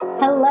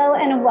Hello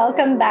and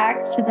welcome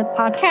back to the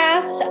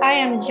podcast. I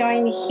am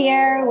joined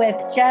here with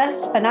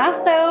Jess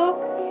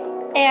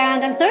Bonasso,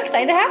 and I'm so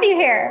excited to have you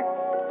here.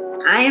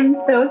 I am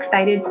so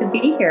excited to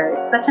be here.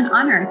 It's such an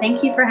honor.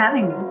 Thank you for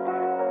having me.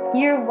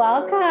 You're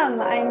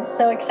welcome. I'm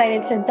so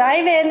excited to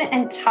dive in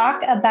and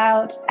talk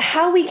about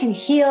how we can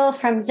heal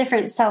from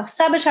different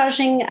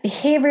self-sabotaging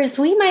behaviors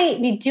we might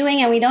be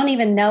doing and we don't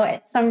even know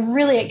it. So I'm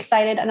really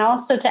excited, and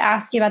also to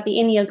ask you about the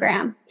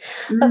Enneagram.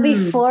 But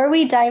before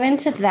we dive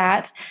into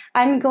that,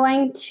 I'm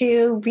going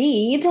to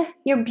read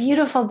your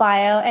beautiful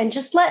bio and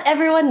just let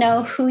everyone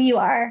know who you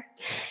are.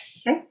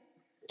 Okay.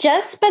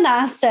 Jess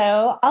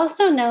Bonasso,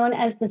 also known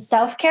as the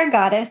Self-Care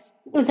Goddess,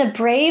 is a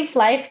brave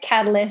life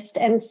catalyst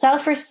and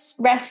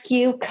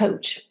self-rescue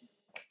coach.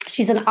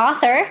 She's an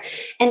author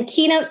and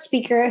keynote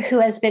speaker who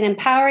has been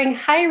empowering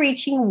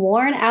high-reaching,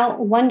 worn-out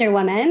Wonder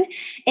Women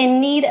in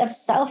need of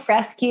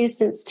self-rescue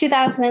since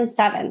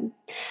 2007.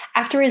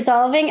 After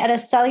resolving at a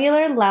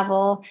cellular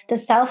level the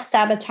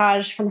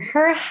self-sabotage from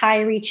her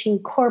high-reaching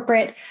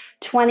corporate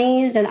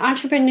 20s and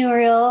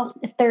entrepreneurial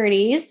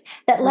 30s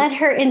that led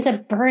her into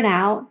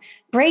burnout,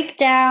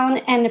 breakdown,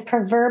 and a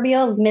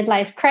proverbial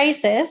midlife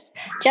crisis,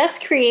 Jess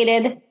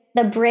created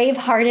the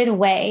Brave-Hearted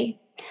Way,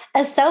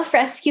 a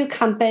self-rescue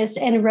compass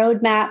and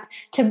roadmap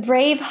to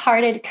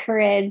brave-hearted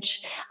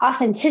courage,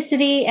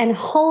 authenticity, and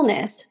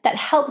wholeness that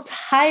helps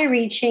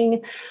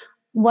high-reaching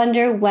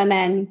Wonder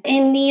Women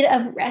in need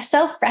of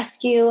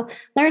self-rescue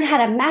learn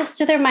how to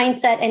master their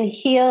mindset and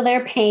heal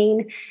their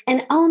pain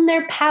and own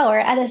their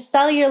power at a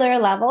cellular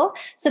level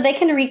so they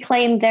can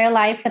reclaim their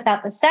life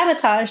without the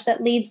sabotage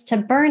that leads to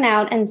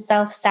burnout and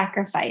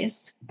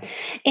self-sacrifice.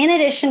 In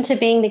addition to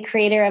being the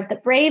creator of The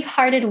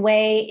Brave-Hearted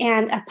Way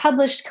and a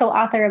published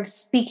co-author of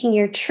Speaking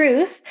Your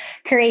Truth,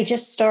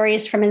 Courageous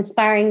Stories from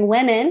Inspiring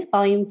Women,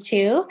 Volume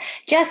 2,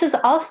 Jess is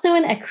also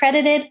an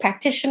accredited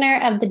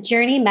practitioner of the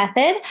Journey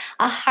Method,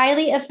 a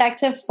highly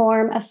effective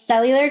form of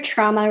cellular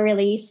trauma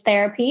release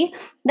therapy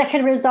that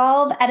can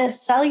resolve at a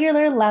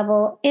cellular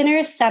level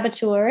inner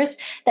saboteurs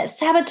that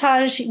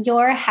sabotage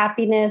your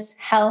happiness,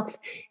 health,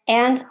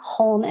 and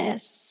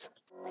wholeness.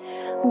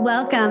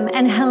 Welcome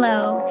and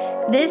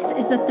hello. This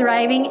is the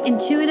Thriving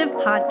Intuitive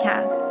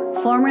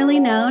Podcast, formerly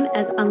known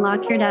as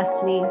Unlock Your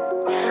Destiny.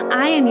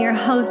 I am your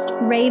host,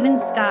 Raven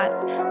Scott,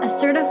 a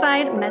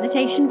certified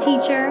meditation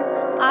teacher,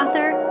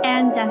 author,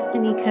 and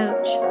destiny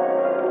coach.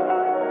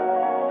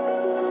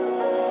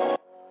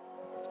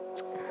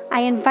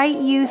 I invite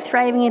you,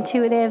 Thriving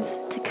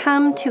Intuitives, to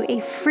come to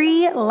a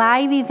free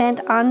live event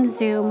on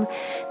Zoom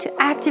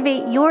to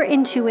activate your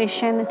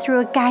intuition through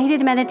a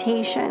guided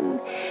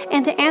meditation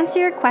and to answer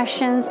your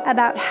questions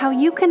about how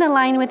you can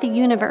align with the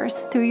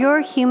universe through your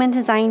human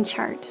design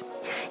chart.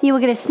 You will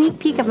get a sneak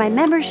peek of my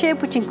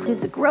membership, which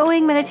includes a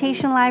growing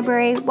meditation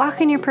library, Walk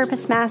in Your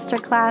Purpose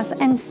Masterclass,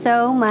 and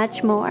so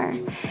much more.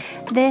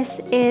 This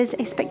is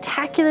a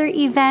spectacular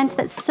event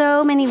that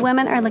so many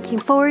women are looking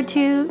forward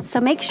to, so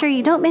make sure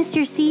you don't miss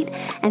your seat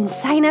and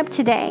sign up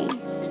today.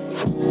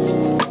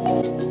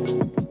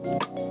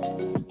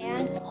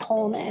 And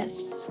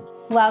wholeness.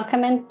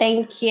 Welcome and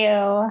thank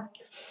you.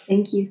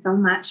 Thank you so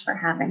much for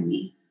having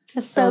me.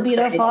 It's so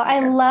beautiful.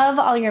 I love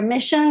all your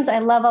missions. I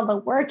love all the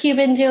work you've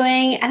been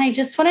doing. And I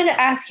just wanted to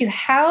ask you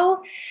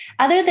how,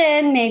 other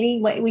than maybe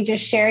what we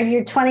just shared,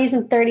 your 20s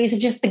and 30s of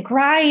just the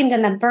grind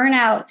and the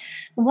burnout,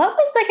 what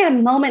was like a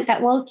moment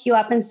that woke you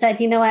up and said,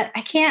 you know what,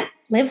 I can't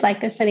live like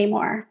this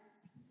anymore?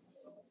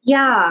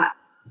 Yeah.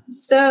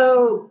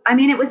 So, I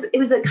mean, it was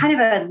a kind of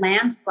a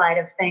landslide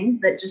of things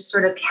that just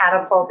sort of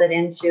catapulted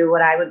into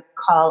what I would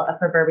call a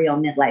proverbial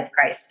midlife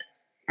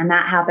crisis. And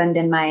that happened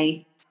in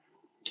my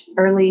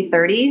early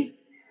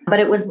 30s, but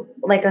it was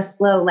like a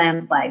slow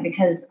landslide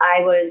because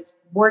I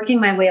was working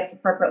my way up the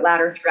corporate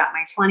ladder throughout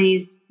my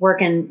 20s,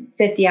 working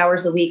 50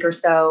 hours a week or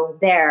so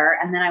there.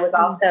 And then I was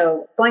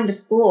also going to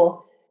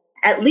school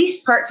at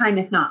least part-time,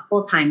 if not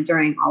full-time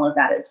during all of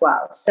that as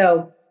well.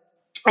 So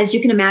as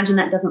you can imagine,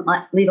 that doesn't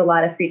leave a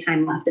lot of free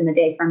time left in the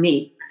day for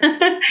me.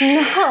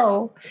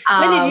 No.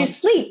 When did you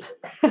sleep?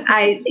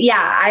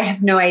 I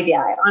have no idea.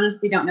 I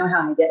honestly don't know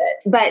how I did it.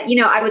 But,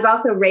 I was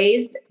also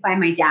raised by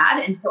my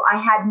dad. And so I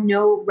had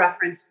no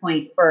reference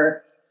point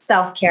for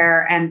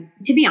self-care. And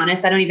to be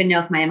honest, I don't even know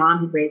if my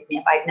mom had raised me,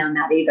 if I'd known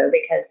that either,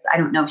 because I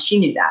don't know if she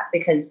knew that,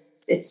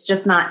 because it's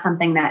just not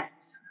something that,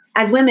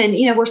 as women,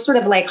 we're sort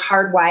of like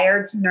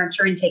hardwired to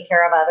nurture and take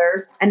care of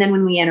others. And then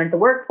when we entered the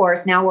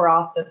workforce, now we're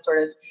also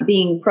sort of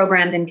being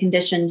programmed and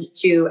conditioned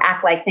to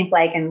act like, think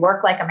like, and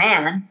work like a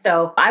man.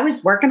 So I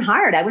was working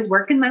hard. I was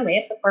working my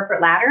way up the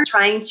corporate ladder,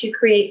 trying to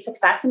create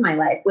success in my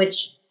life,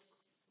 which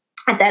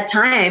at that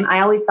time, I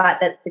always thought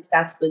that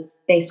success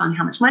was based on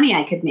how much money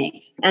I could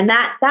make. And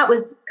that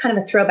was kind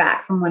of a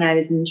throwback from when I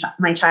was in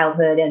my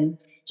childhood and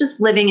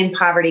just living in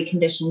poverty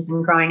conditions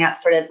and growing up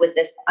sort of with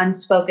this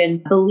unspoken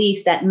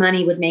belief that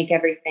money would make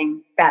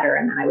everything better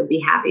and that I would be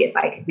happy if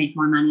I could make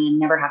more money and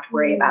never have to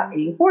worry about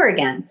being poor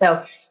again.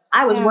 So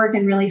I was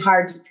working really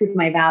hard to prove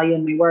my value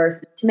and my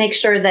worth, to make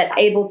sure that I'm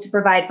able to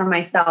provide for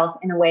myself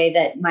in a way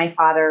that my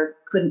father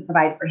couldn't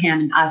provide for him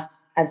and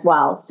us as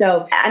well.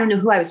 So I don't know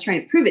who I was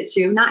trying to prove it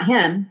to, not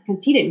him,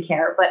 because he didn't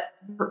care, but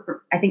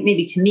I think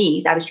maybe to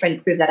me, I was trying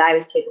to prove that I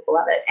was capable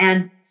of it.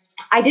 And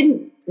I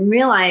didn't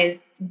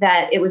realize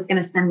that it was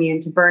going to send me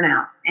into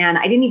burnout. And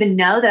I didn't even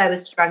know that I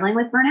was struggling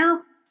with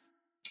burnout.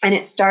 And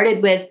it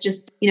started with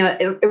just,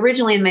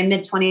 originally in my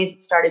mid-20s,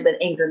 it started with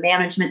anger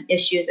management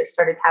issues. I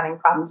started having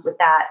problems with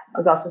that. I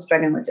was also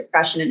struggling with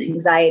depression and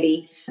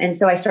anxiety. And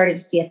so I started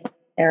to see a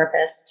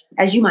therapist,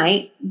 as you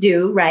might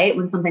do, right,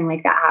 when something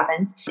like that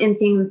happens. In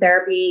seeing the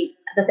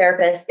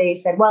therapist, they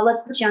said, well,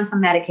 let's put you on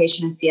some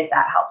medication and see if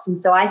that helps. And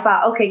so I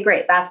thought, okay,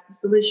 great. That's the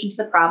solution to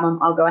the problem.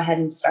 I'll go ahead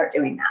and start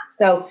doing that.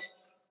 So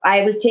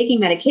I was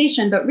taking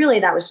medication, but really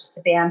that was just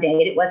a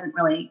Band-Aid. It wasn't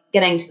really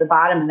getting to the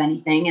bottom of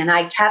anything. And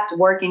I kept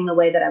working the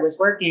way that I was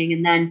working.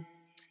 And then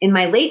in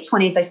my late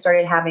 20s, I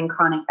started having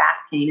chronic back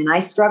pain. And I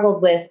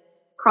struggled with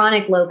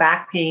chronic low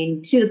back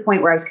pain to the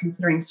point where I was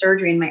considering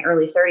surgery in my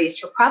early 30s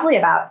for probably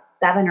about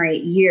 7 or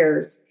 8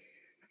 years,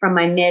 from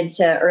my mid 20s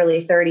to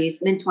early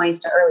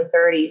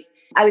 30s.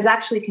 I was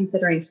actually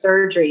considering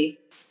surgery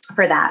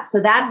for that.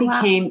 So that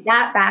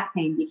back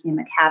pain became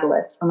a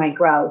catalyst for my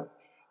growth.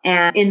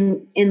 And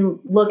in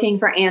looking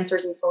for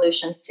answers and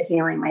solutions to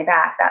healing my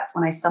back, that's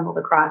when I stumbled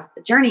across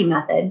the Journey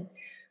method,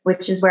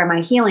 which is where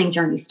my healing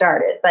journey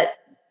started. But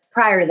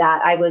prior to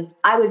that, I was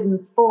in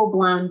full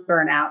blown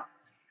burnout.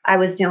 I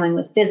was dealing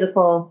with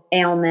physical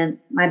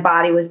ailments. My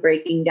body was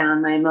breaking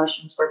down. My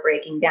emotions were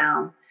breaking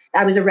down.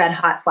 I was a red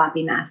hot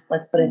sloppy mess.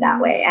 Let's put it that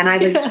way. And I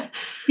was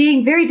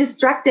being very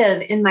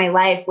destructive in my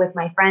life with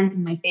my friends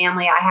and my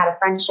family. I had a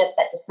friendship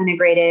that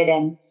disintegrated,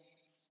 and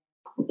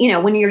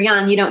when you're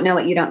young, you don't know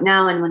what you don't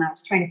know. And when I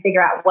was trying to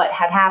figure out what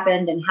had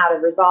happened and how to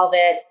resolve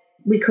it,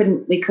 we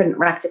couldn't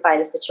rectify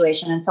the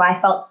situation. And so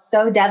I felt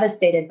so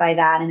devastated by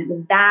that. And it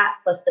was that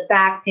plus the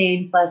back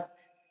pain, plus,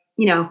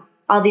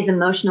 all these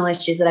emotional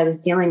issues that I was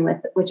dealing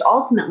with, which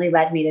ultimately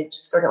led me to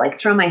just sort of like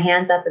throw my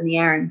hands up in the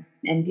air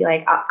and be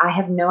like, I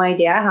have no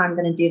idea how I'm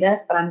going to do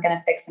this, but I'm going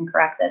to fix and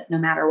correct this no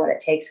matter what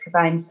it takes. Cause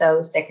I'm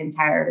so sick and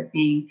tired of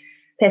being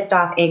pissed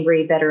off,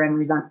 angry, bitter, and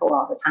resentful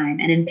all the time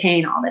and in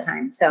pain all the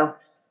time. So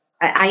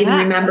I even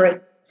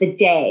remember the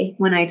day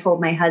when I told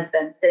my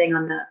husband, sitting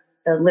on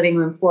the living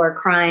room floor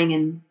crying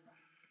and,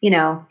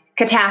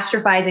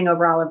 catastrophizing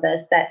over all of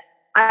this, that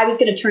I was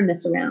going to turn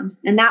this around.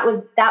 And that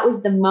was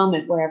the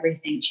moment where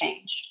everything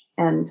changed.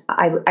 And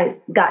I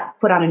got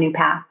put on a new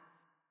path.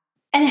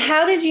 And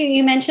how did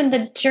you mentioned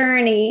the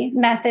Journey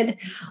method.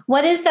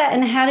 What is that?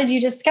 And how did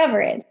you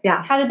discover it?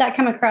 Yeah. How did that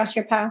come across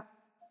your path?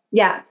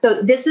 Yeah.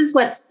 So this is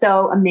what's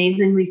so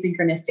amazingly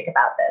synchronistic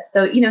about this.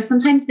 So,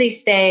 sometimes they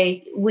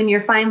say when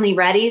you're finally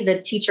ready, the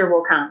teacher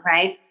will come,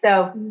 right?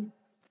 So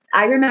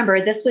I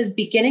remember this was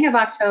beginning of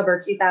October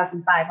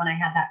 2005 when I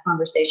had that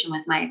conversation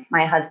with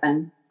my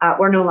husband.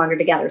 We're no longer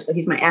together, so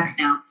he's my ex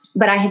now.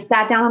 But I had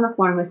sat down on the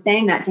floor and was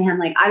saying that to him,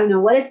 like, I don't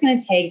know what it's going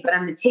to take, but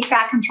I'm going to take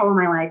back control of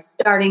my life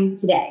starting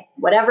today,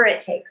 whatever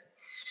it takes.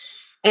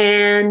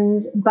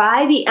 And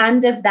by the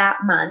end of that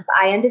month,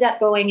 I ended up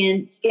going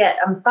in to get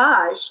a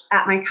massage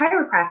at my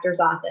chiropractor's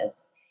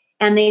office.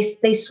 And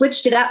they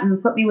switched it up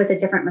and put me with a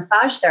different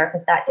massage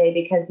therapist that day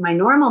because my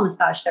normal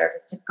massage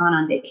therapist had gone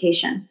on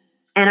vacation.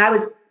 And I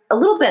was a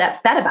little bit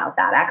upset about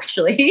that,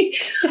 actually.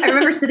 I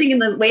remember sitting in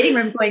the waiting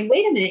room going,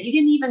 wait a minute, you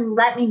didn't even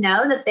let me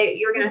know that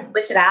you were going to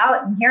switch it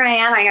out. And here I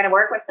am, I got to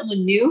work with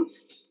someone new.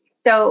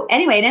 So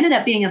anyway, it ended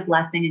up being a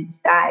blessing in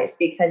disguise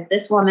because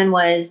this woman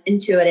was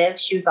intuitive.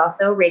 She was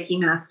also a Reiki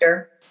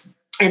master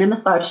and a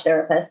massage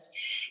therapist.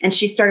 And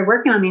she started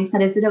working on me and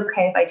said, is it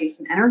okay if I do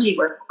some energy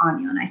work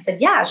on you? And I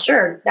said, yeah,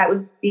 sure. That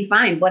would be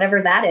fine.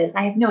 Whatever that is.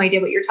 I have no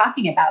idea what you're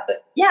talking about,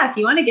 but yeah, if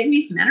you want to give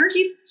me some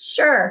energy,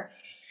 sure.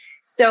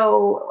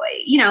 So,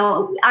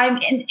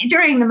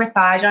 during the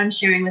massage, I'm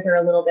sharing with her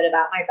a little bit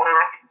about my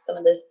back, some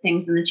of the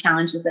things and the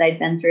challenges that I'd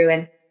been through.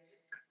 And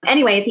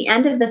anyway, at the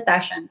end of the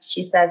session,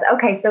 she says,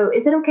 okay, so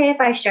is it okay if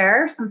I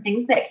share some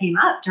things that came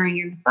up during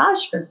your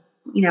massage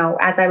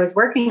as I was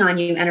working on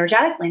you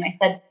energetically? And I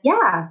said,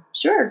 yeah,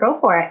 sure, go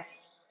for it.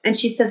 And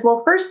she says,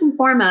 well, first and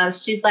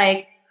foremost, she's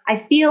like, I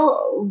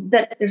feel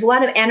that there's a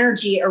lot of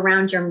energy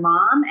around your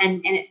mom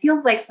and it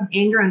feels like some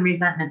anger and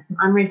resentment, some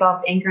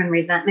unresolved anger and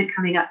resentment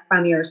coming up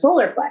from your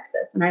solar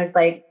plexus. And I was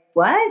like,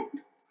 what?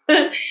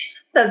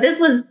 So this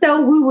was so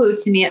woo-woo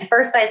to me. At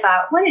first I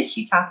thought, what is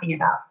she talking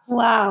about?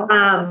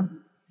 Wow.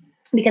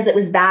 Because it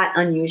was that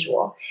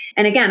unusual.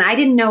 And again, I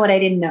didn't know what I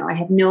didn't know. I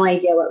had no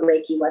idea what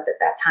Reiki was at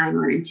that time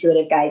or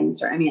intuitive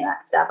guidance or any of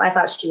that stuff. I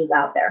thought she was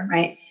out there,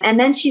 right? And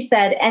then she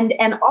said,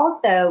 and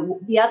also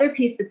the other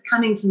piece that's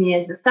coming to me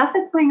is the stuff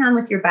that's going on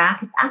with your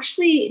back is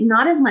actually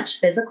not as much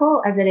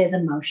physical as it is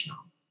emotional.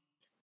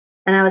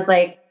 And I was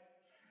like,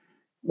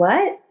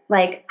 what?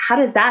 Like, how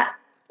does that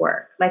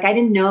work. Like I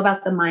didn't know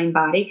about the mind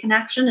body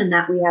connection and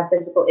that we have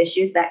physical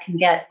issues that can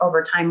get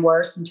over time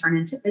worse and turn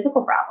into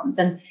physical problems.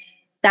 And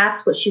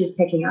that's what she was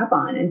picking up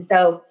on. And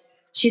so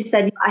she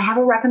said, I have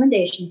a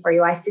recommendation for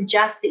you. I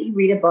suggest that you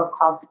read a book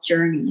called The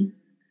Journey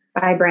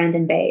by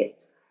Brandon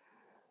Bays.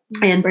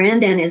 And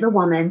Brandon is a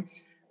woman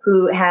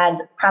who had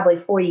probably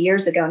 40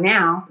 years ago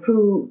now,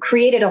 who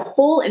created a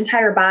whole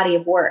entire body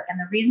of work. And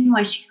the reason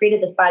why she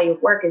created this body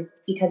of work is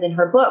because in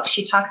her book,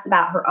 she talks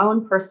about her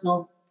own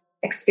personal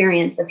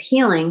experience of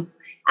healing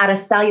at a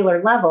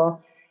cellular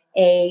level,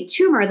 a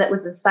tumor that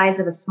was the size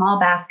of a small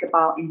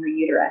basketball in her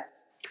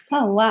uterus.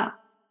 Oh, wow.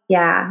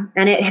 Yeah.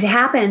 And it had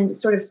happened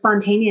sort of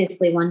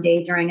spontaneously one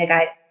day during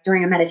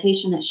a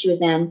meditation that she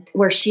was in,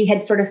 where she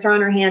had sort of thrown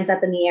her hands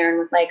up in the air and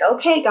was like,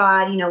 okay,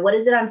 God, what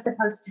is it I'm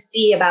supposed to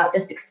see about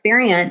this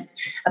experience,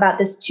 about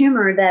this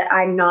tumor that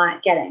I'm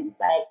not getting?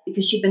 Like,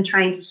 because she'd been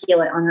trying to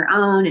heal it on her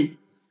own and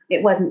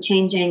it wasn't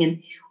changing.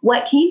 And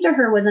what came to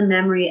her was a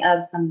memory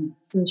of some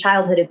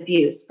childhood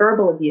abuse,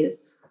 verbal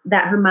abuse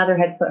that her mother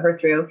had put her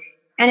through.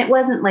 And it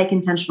wasn't like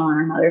intentional on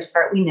her mother's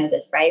part. We know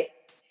this, right?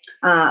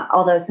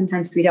 Although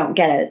sometimes we don't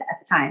get it at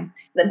the time.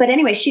 But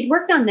anyway, she'd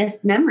worked on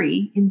this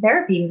memory in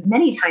therapy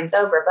many times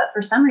over, but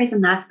for some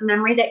reason, that's the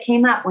memory that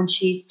came up when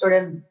she sort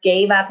of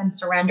gave up and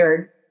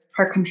surrendered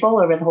her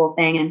control over the whole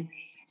thing. And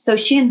so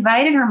she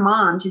invited her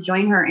mom to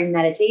join her in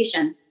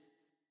meditation,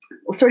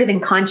 sort of in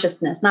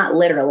consciousness, not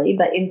literally,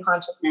 but in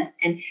consciousness,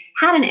 and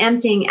had an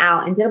emptying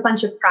out and did a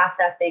bunch of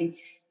processing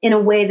in a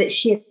way that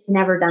she had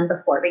never done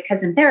before.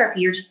 Because in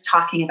therapy, you're just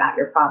talking about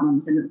your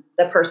problems and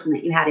the person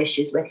that you had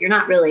issues with. You're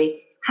not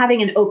really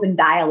having an open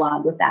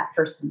dialogue with that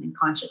person in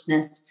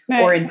consciousness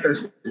or in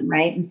person,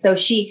 right? And so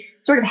she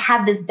sort of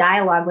had this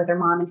dialogue with her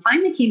mom and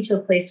finally came to a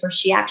place where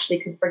she actually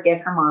could forgive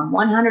her mom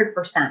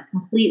 100%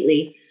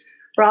 completely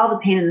for all the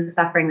pain and the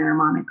suffering that her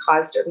mom had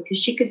caused her, because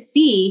she could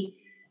see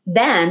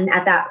then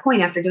at that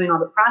point, after doing all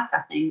the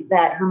processing,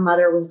 that her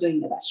mother was doing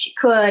the best she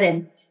could.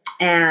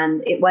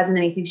 And it wasn't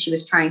anything she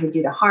was trying to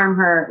do to harm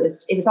her.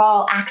 It was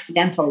all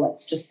accidental,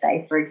 let's just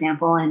say, for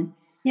example.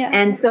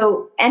 And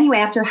so anyway,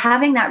 after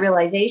having that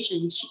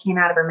realization, she came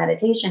out of her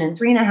meditation, and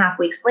 3.5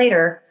 weeks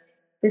later,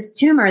 this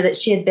tumor that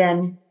she had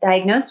been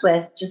diagnosed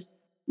with just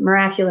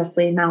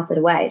miraculously melted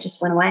away. It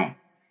just went away.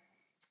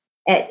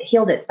 It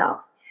healed itself.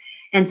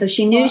 And so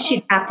she knew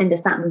she'd tapped into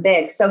something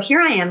big. So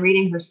here I am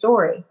reading her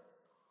story,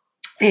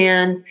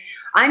 and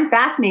I'm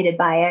fascinated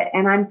by it.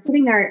 And I'm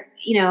sitting there,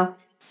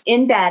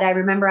 in bed. I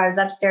remember I was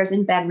upstairs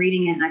in bed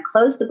reading it, and I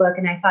closed the book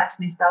and I thought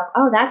to myself,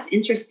 oh, that's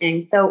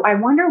interesting. So I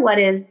wonder what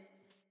is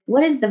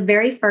the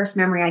very first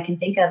memory I can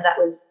think of that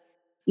was,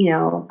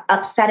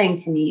 upsetting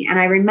to me. And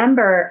I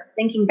remember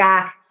thinking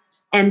back,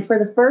 and for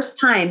the first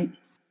time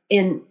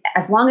in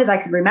as long as I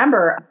could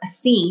remember, a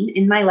scene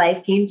in my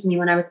life came to me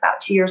when I was about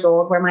 2 years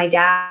old, where my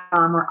dad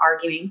and mom were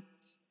arguing,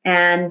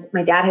 and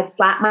my dad had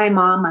slapped my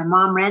mom. My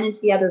mom ran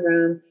into the other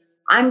room.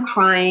 I'm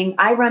crying.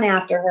 I run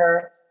after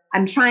her.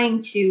 I'm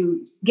trying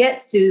to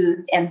get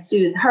soothed and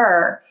soothe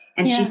her.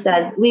 And she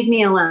says, leave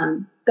me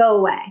alone, go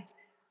away.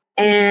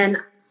 And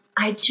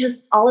I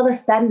just, all of a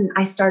sudden,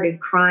 I started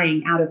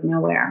crying out of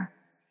nowhere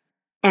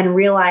and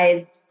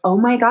realized, oh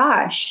my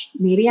gosh,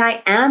 maybe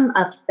I am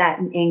upset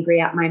and angry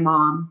at my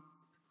mom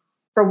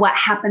for what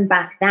happened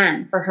back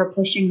then, for her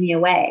pushing me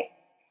away.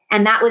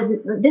 And that was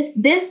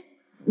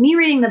me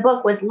reading the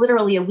book was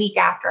literally a week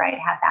after I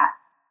had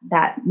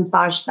that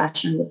massage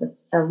session with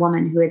the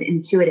woman who had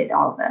intuited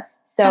all of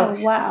this. So,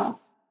 wow.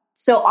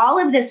 So all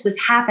of this was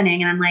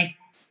happening, and I'm like,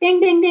 ding,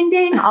 ding, ding,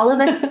 ding. All of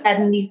a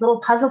sudden, these little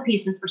puzzle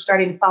pieces were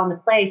starting to fall into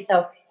place.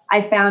 So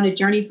I found a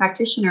journey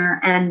practitioner,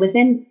 and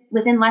within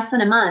less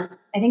than a month,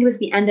 I think it was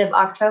the end of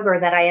October,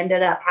 that I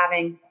ended up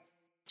having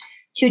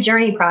 2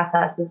 journey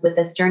processes with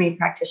this journey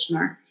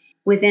practitioner.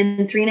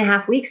 Within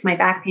 3.5 weeks, my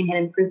back pain had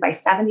improved by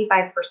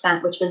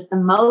 75%, which was the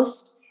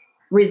most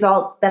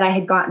results that I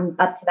had gotten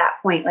up to that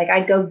point. Like,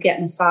 I'd go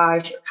get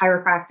massage or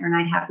chiropractor and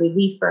I'd have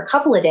relief for a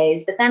couple of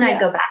days, but then I'd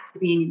go back to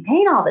being in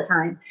pain all the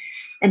time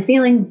and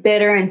feeling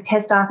bitter and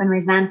pissed off and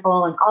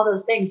resentful and all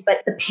those things.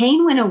 But the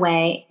pain went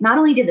away. Not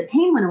only did the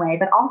pain went away,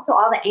 but also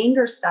all the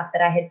anger stuff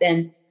that I had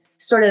been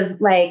sort of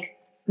like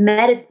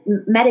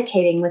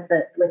medicating with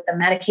the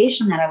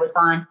medication that I was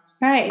on.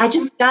 Right. I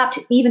just stopped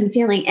even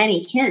feeling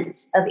any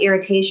hint of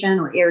irritation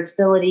or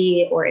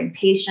irritability or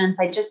impatience.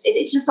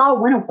 It just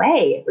all went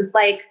away. It was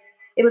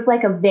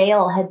like a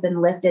veil had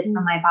been lifted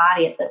from my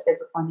body at the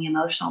physical and the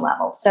emotional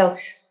level. So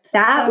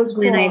that was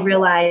when I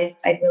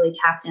realized I'd really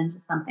tapped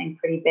into something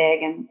pretty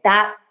big. And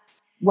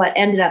that's what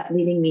ended up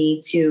leading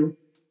me to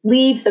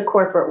leave the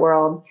corporate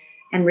world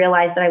and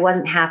realize that I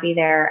wasn't happy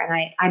there.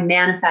 And I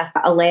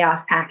manifested a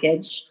layoff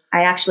package.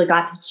 I actually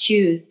got to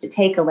choose to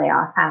take a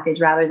layoff package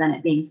rather than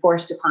it being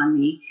forced upon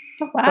me.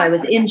 Oh, wow. So I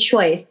was in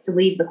choice to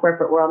leave the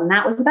corporate world. And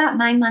that was about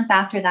 9 months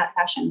after that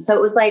session. So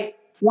it was like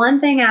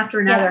one thing after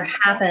another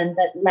happened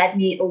that led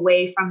me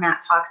away from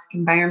that toxic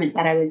environment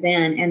that I was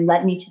in and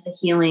led me to the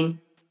healing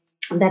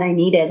that I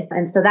needed.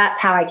 And so that's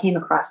how I came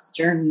across the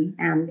journey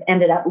and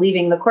ended up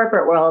leaving the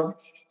corporate world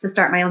to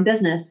start my own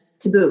business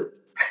to boot.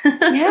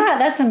 Yeah,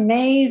 that's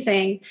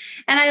amazing.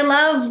 And I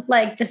love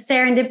like the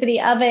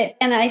serendipity of it.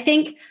 And I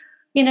think,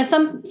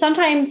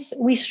 sometimes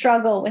we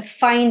struggle with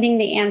finding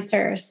the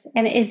answers.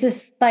 And is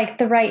this like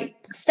the right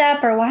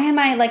step? Or why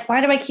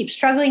do I keep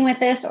struggling with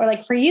this? Or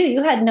like for you,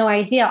 you had no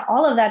idea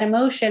all of that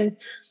emotion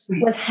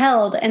was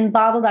held and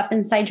bottled up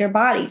inside your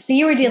body. So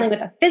you were dealing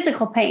with a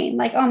physical pain,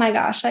 like, oh my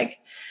gosh, like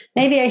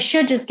maybe I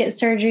should just get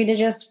surgery to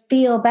just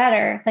feel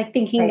better, like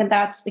thinking that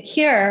that's the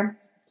cure.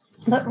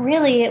 But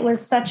really, it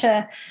was such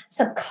a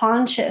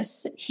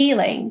subconscious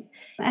healing.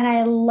 And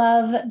I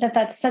love that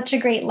that's such a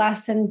great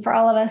lesson for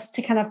all of us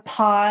to kind of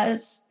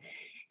pause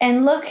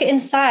and look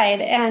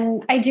inside.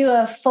 And I do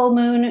a full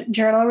moon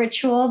journal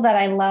ritual that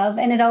I love.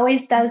 And it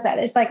always does that.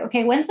 It's like,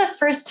 okay, when's the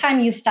first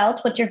time you felt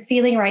what you're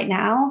feeling right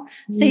now?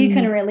 So you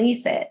can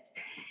release it.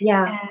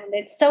 Yeah. And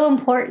it's so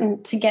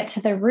important to get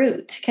to the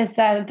root, because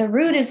the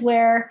root is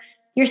where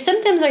your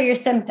symptoms are your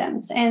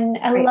symptoms. And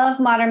I love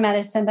modern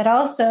medicine, but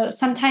also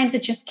sometimes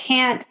it just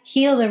can't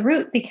heal the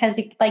root because,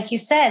 like you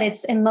said,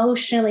 it's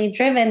emotionally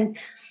driven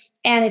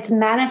and it's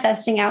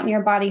manifesting out in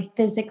your body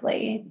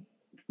physically.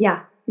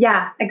 Yeah.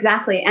 Yeah,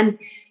 exactly. And,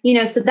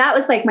 so that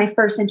was like my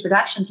first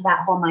introduction to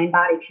that whole mind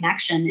body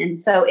connection. And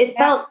so it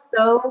felt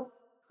so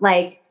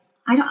like,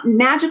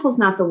 magical is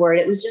not the word.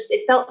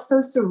 It felt so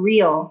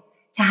surreal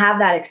to have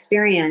that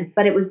experience,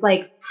 but it was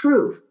like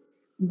proof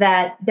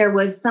that there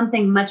was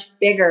something much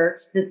bigger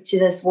to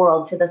this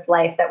world, to this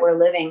life that we're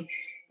living,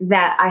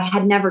 that I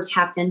had never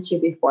tapped into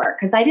before.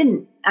 Because I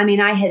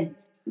had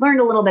learned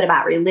a little bit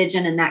about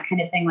religion and that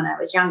kind of thing when I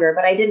was younger,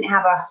 but I didn't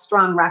have a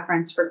strong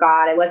reference for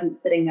God. I wasn't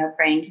sitting there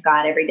praying to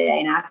God every day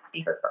and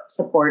asking for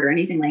support or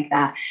anything like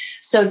that.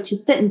 So to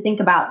sit and think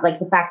about like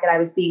the fact that I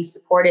was being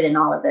supported in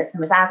all of this and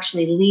was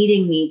actually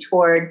leading me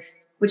toward,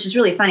 which is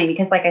really funny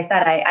because like I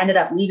said, I ended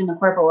up leaving the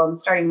corporate world and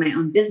starting my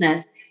own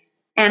business.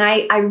 And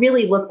I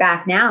really look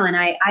back now and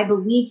I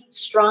believe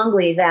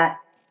strongly that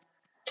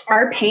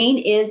our pain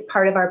is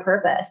part of our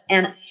purpose.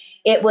 And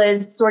it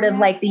was sort of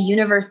like the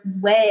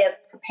universe's way of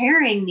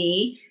preparing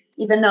me,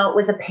 even though it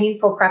was a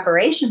painful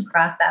preparation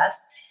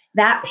process.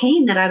 That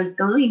pain that I was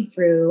going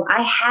through,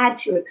 I had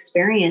to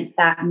experience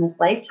that in this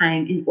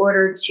lifetime in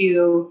order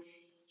to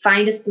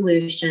find a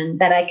solution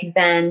that I could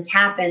then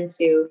tap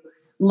into,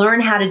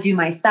 learn how to do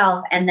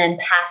myself, and then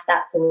pass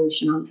that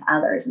solution on to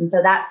others. And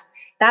so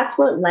that's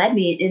what led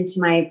me into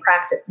my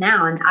practice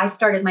now. And I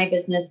started my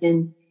business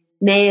in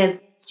May of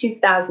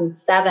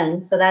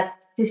 2007. So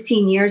that's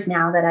 15 years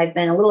now that I've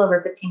been, a little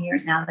over 15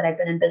 years now that I've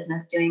been in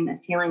business doing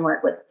this healing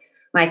work with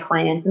my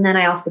clients. And then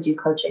I also do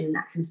coaching and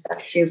that kind of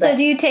stuff too. So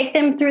do you take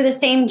them through the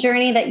same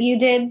journey that you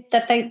did,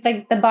 that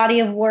the body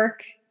of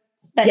work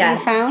that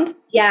you found?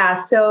 Yeah.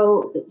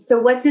 So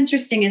what's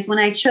interesting is when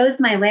I chose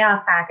my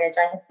layoff package,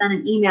 I had sent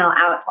an email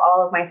out to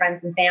all of my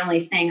friends and family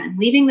saying, I'm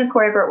leaving the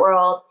corporate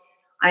world.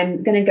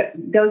 I'm going to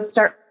go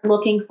start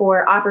looking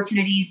for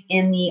opportunities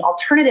in the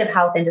alternative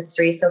health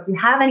industry. So if you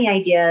have any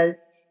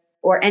ideas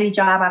or any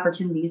job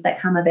opportunities that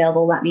come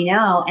available, let me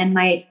know. And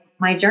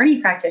my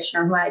Journey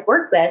practitioner who I had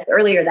worked with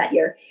earlier that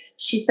year,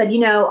 she said,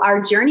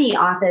 our Journey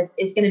office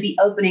is going to be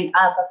opening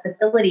up a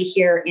facility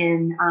here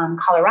in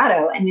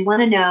Colorado. And we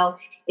want to know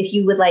if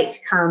you would like to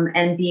come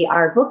and be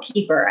our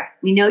bookkeeper.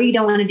 We know you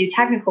don't want to do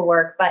technical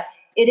work, but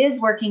it is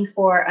working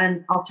for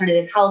an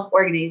alternative health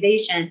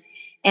organization.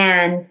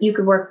 And you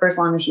could work for as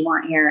long as you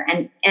want here.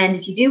 And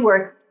if you do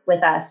work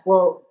with us,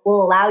 we'll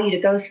allow you to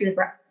go through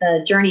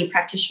the Journey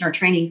practitioner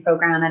training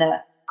program at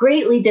a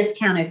greatly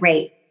discounted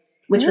rate,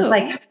 which was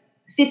like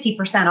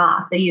 50%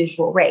 off the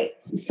usual rate.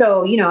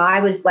 So,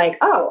 I was like,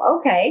 oh,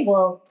 okay,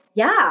 well,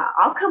 yeah,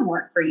 I'll come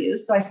work for you.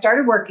 So I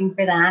started working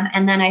for them.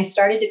 And then I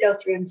started to go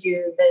through and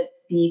do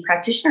the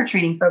practitioner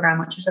training program,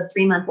 which was a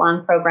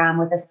 3-month-long program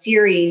with a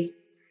series,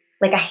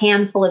 like a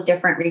handful of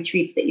different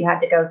retreats that you had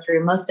to go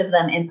through, most of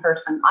them in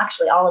person.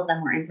 Actually, all of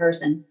them were in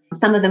person.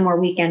 Some of them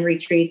were weekend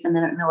retreats, and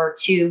then there were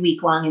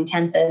 2-week-long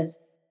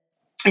intensives.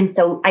 And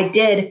so I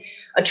did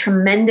a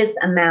tremendous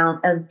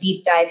amount of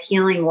deep dive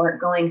healing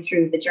work going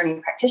through the Journey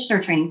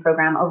practitioner training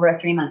program over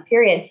a 3-month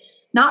period,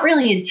 not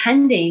really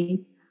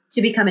intending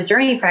to become a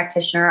Journey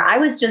practitioner. I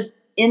was just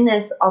in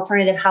this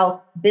alternative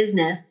health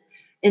business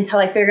until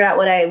I figured out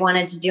what I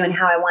wanted to do and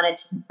how I wanted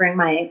to bring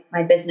my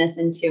business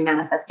into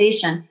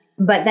manifestation.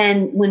 But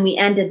then when we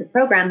ended the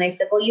program, they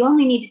said, well, you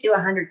only need to do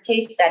 100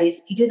 case studies.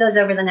 If you do those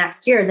over the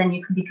next year, then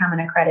you can become an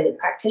accredited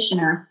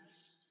practitioner.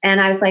 And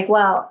I was like,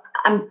 well,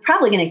 I'm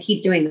probably going to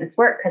keep doing this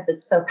work because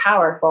it's so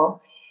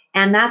powerful.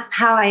 And that's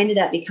how I ended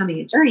up becoming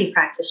a Journey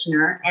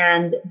practitioner.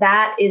 And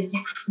that is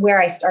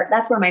where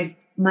that's where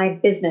my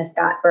business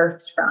got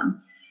birthed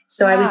from.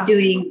 So I was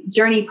doing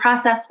Journey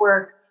process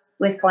work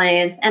with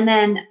clients. And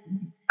then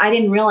I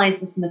didn't realize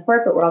this in the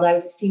corporate world. I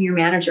was a senior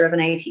manager of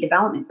an IT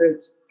development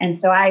group. And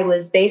so I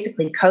was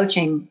basically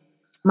coaching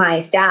my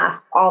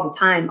staff all the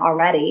time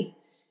already.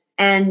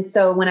 And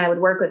so when I would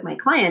work with my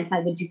clients, I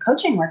would do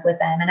coaching work with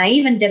them. And I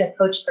even did a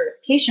coach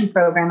certification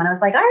program. And I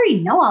was like, I already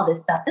know all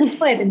this stuff. This is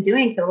what I've been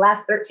doing for the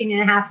last 13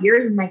 and a half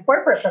years in my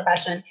corporate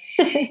profession.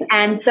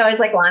 And so I was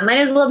like, well, I might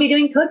as well be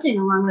doing coaching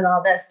along with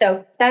all this.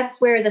 So that's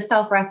where the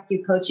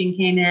self-rescue coaching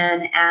came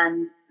in.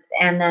 And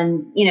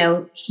then,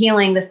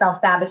 healing the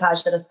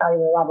self-sabotage at a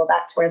cellular level.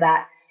 That's where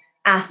that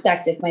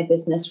aspect of my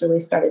business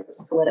really started to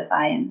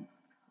solidify and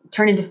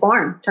turn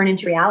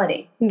into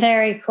reality.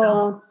 Very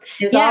cool.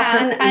 So it was all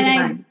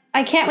and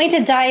I can't wait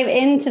to dive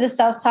into the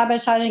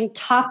self-sabotaging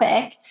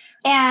topic.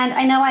 And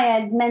I know I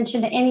had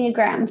mentioned the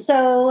Enneagram.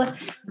 So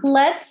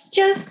let's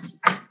just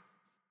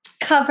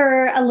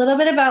cover a little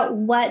bit about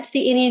what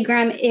the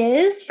Enneagram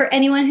is for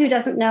anyone who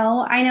doesn't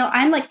know. I know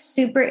I'm like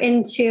super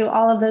into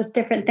all of those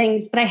different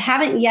things, but I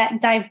haven't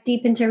yet dived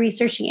deep into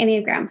researching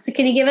Enneagram. So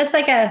can you give us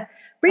like a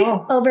brief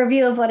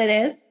overview of what it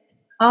is?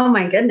 Oh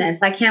my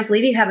goodness. I can't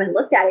believe you haven't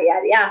looked at it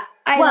yet. Yeah.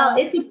 Well,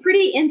 it's a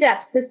pretty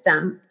in-depth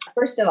system.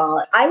 First of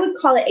all, I would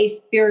call it a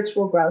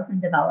spiritual growth and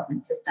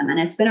development system. And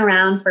it's been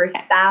around for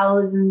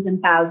thousands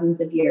and thousands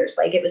of years.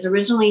 Like it was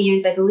originally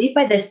used, I believe,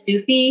 by the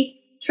Sufi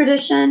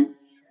tradition.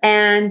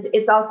 And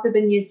it's also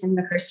been used in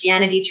the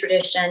Christianity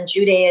tradition,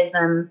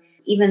 Judaism,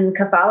 even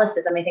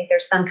Catholicism. I think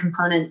there's some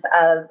components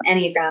of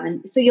Enneagram.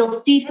 And so you'll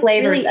see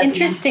flavors. It's really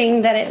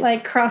interesting that it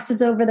like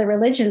crosses over the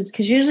religions,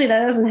 because usually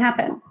that doesn't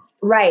happen.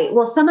 Right.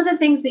 Well, some of the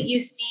things that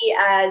you see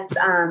as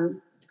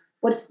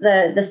what's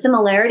the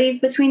similarities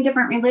between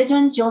different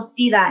religions, you'll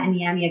see that in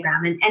the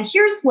Enneagram. And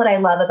here's what I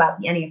love about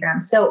the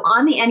Enneagram. So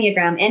on the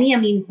Enneagram, Ennea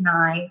means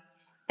 9,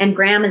 and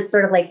gram is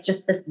sort of like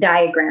just this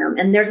diagram.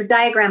 And there's a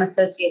diagram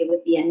associated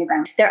with the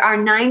Enneagram. There are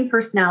 9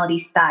 personality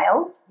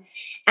styles,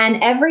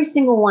 and every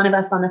single one of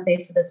us on the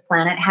face of this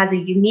planet has a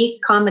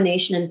unique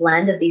combination and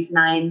blend of these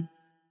 9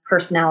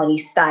 personality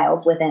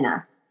styles within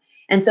us.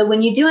 And so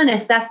when you do an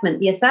assessment,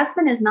 the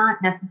assessment is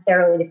not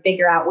necessarily to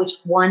figure out which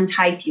one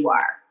type you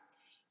are.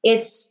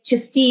 It's to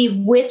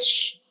see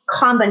which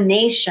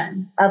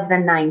combination of the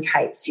 9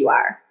 types you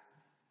are.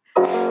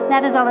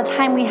 That is all the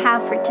time we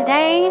have for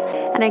today,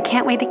 and I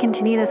can't wait to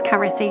continue this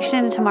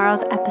conversation in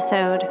tomorrow's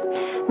episode.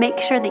 Make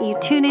sure that you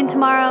tune in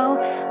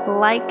tomorrow,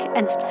 like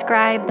and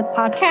subscribe the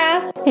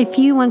podcast. If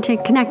you want to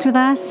connect with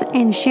us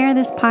and share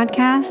this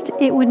podcast,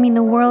 it would mean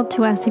the world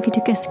to us if you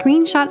took a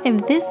screenshot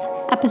of this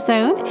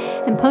episode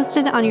and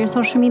posted it on your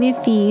social media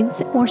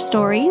feeds or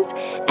stories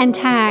and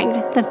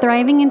tagged The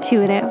Thriving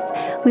Intuitive.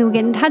 We will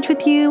get in touch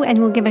with you and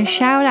we'll give a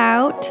shout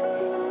out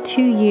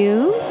to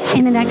you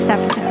in the next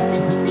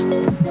episode.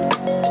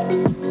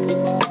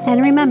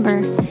 And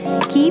remember,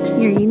 keep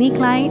your unique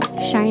light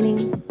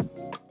shining.